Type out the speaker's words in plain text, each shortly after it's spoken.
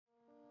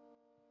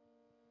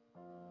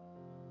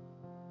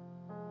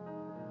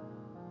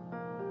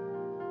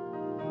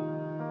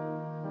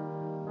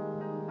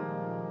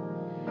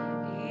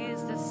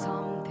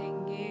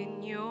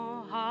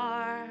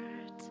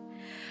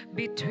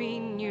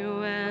between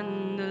you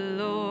and the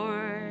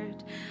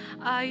Lord?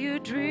 Are you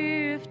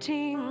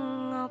drifting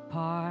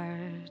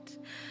apart,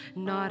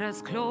 not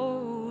as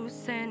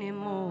close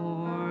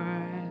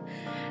anymore?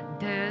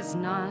 There's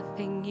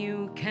nothing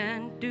you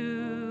can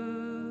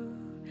do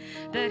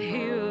that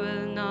He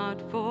will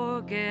not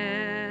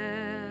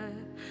forget.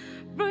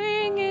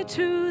 Bring it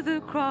to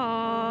the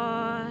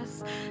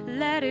cross,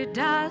 let it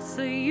die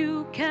so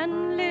you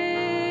can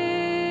live.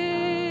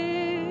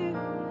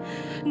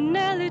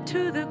 Nail it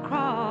to the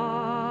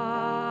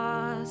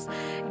cross,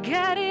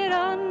 get it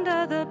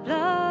under the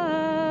blood.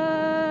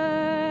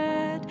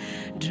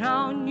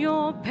 Drown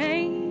your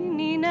pain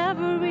in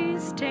every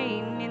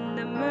stain in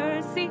the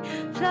mercy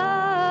flood.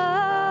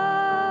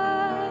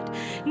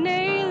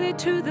 Nail it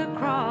to the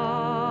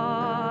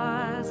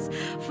cross,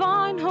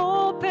 find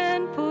hope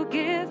and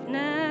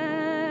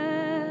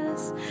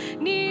forgiveness.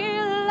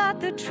 Kneel at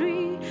the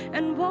tree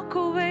and walk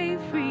away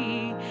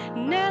free.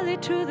 Nail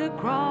it to the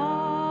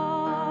cross.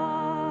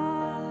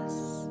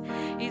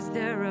 Is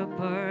there a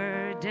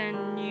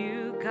burden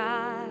you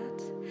got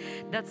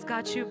that's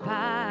got you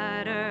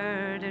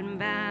battered and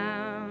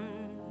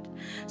bound,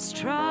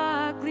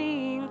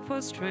 struggling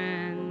for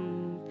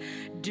strength?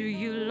 Do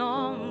you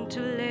long to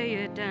lay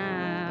it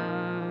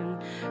down?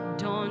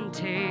 Don't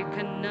take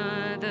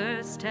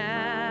another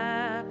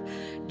step,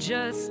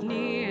 just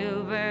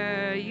kneel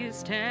where you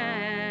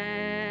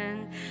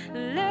stand.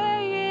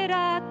 Lay it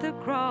at the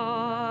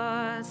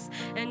cross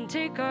and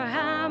take a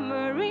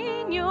hammer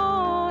in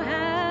your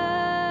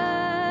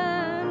hand.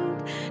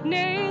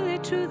 Nail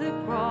it to the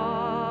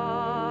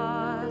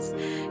cross,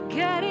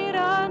 get it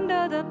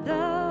under the blood.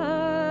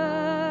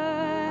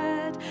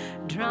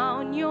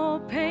 Drown your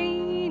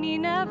pain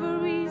in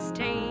every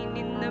stain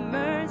in the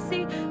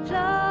mercy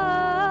flood.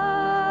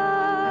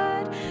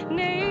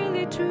 Nail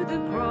it to the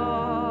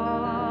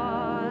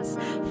cross,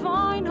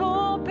 find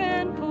hope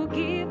and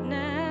forgiveness.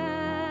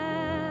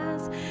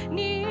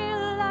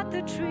 Kneel at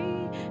the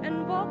tree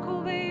and walk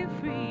away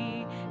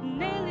free.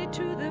 Nail it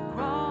to the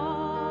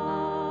cross.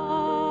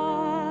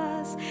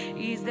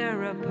 Is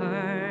there a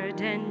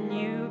burden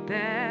you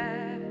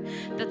bear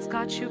that's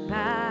got you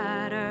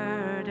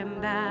battered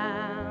and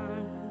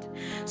bound,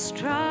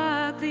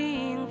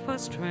 struggling for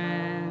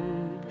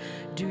strength?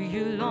 Do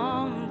you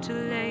long to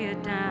lay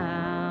it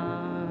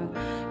down?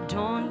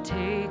 Don't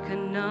take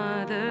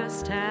another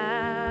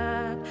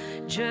step,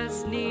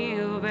 just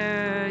kneel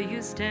where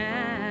you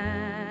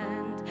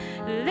stand.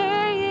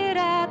 Lay it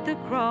at the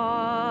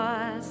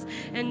cross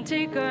and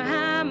take a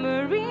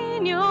hammer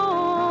in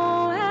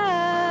your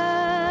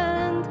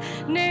hand.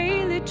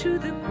 Nail it to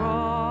the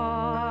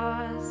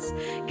cross,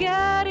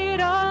 get it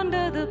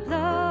under the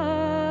blood.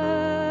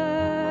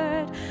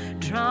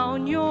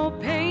 Drown your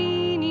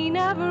pain in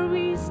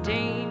every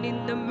stain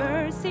in the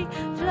mercy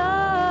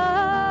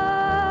flood.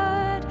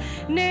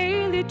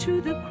 Nail it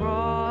to the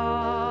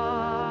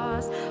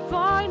cross,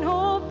 find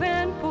hope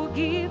and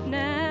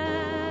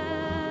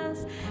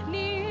forgiveness.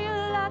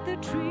 Kneel at the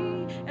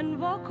tree and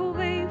walk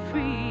away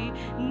free.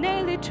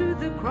 Nail it to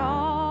the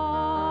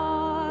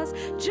cross,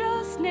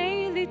 just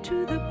nail it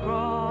to the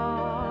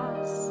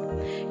cross.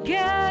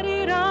 Get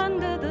it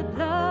under the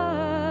blood.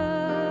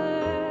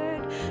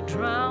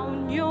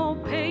 Drown your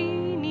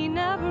pain in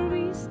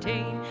every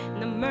stain in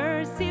the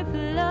mercy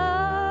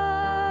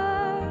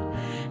flood.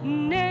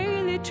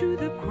 Nail it to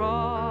the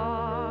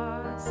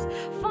cross,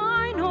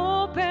 find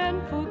hope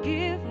and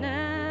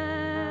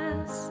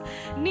forgiveness.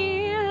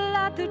 Kneel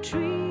at the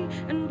tree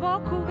and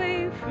walk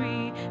away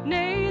free.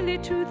 Nail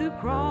it to the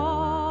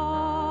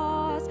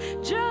cross,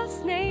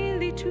 just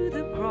nail it to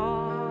the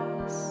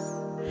cross.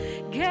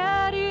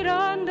 Get it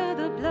under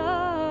the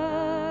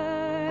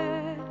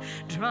blood.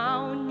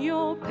 Drown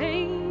your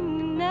pain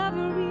in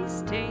every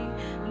stain,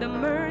 the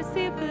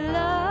mercy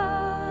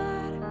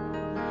flood.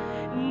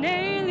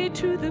 Nail it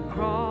to the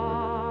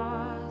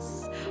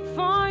cross,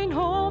 find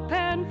hope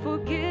and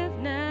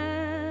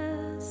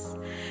forgiveness.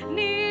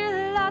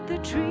 Kneel at the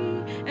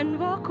tree and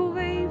walk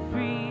away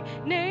free.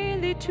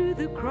 Nail it to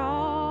the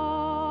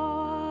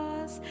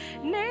cross,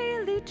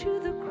 nail it to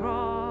the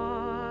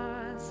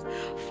cross,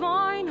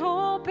 find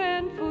hope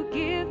and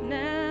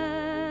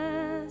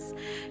forgiveness.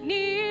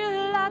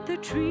 Kneel at the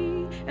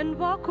tree and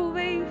walk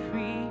away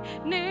free.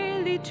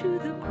 Nail it to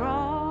the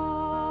cross.